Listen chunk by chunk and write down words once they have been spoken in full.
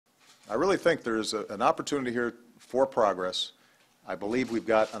I really think there's an opportunity here for progress. I believe we've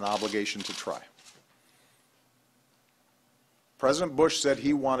got an obligation to try. President Bush said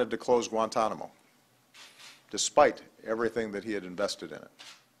he wanted to close Guantanamo, despite everything that he had invested in it.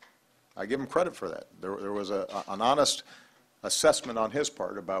 I give him credit for that. There was an honest assessment on his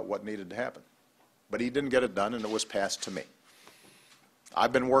part about what needed to happen. But he didn't get it done, and it was passed to me.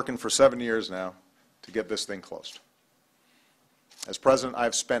 I've been working for 7 years now to get this thing closed. As president,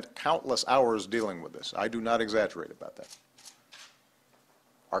 I've spent countless hours dealing with this. I do not exaggerate about that.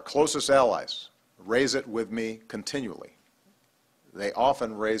 Our closest allies raise it with me continually. They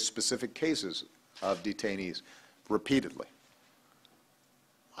often raise specific cases of detainees repeatedly.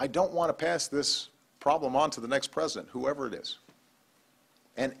 I don't want to pass this problem on to the next president, whoever it is.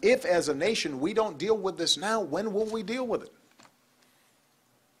 And if, as a nation, we don't deal with this now, when will we deal with it?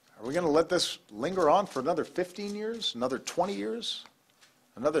 Are we going to let this linger on for another 15 years, another 20 years,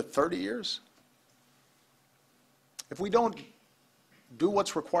 another 30 years? If we don't do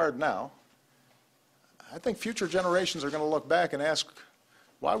what's required now, I think future generations are going to look back and ask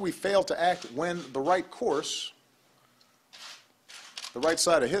why we failed to act when the right course, the right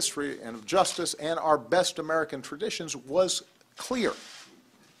side of history and of justice and our best American traditions was clear.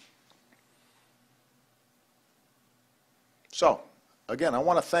 So, again, I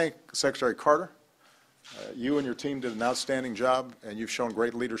want to thank Secretary Carter. You and your team did an outstanding job, and you've shown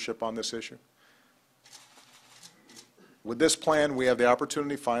great leadership on this issue. With this plan, we have the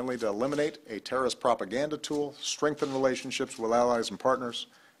opportunity finally to eliminate a terrorist propaganda tool, strengthen relationships with allies and partners,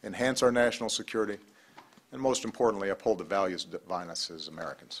 enhance our national security, and most importantly, uphold the values that define us as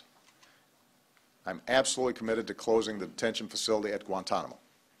Americans. I'm absolutely committed to closing the detention facility at Guantanamo.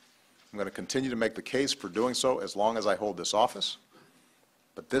 I'm going to continue to make the case for doing so as long as I hold this office.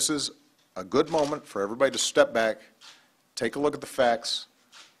 But this is a good moment for everybody to step back, take a look at the facts,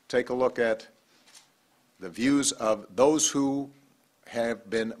 take a look at the views of those who have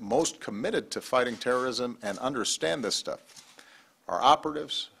been most committed to fighting terrorism and understand this stuff. Our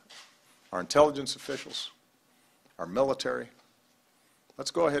operatives, our intelligence officials, our military.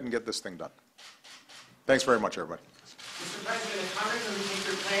 Let's go ahead and get this thing done. Thanks very much, everybody. Mr. President, if Congress doesn't take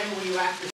your plan, will you act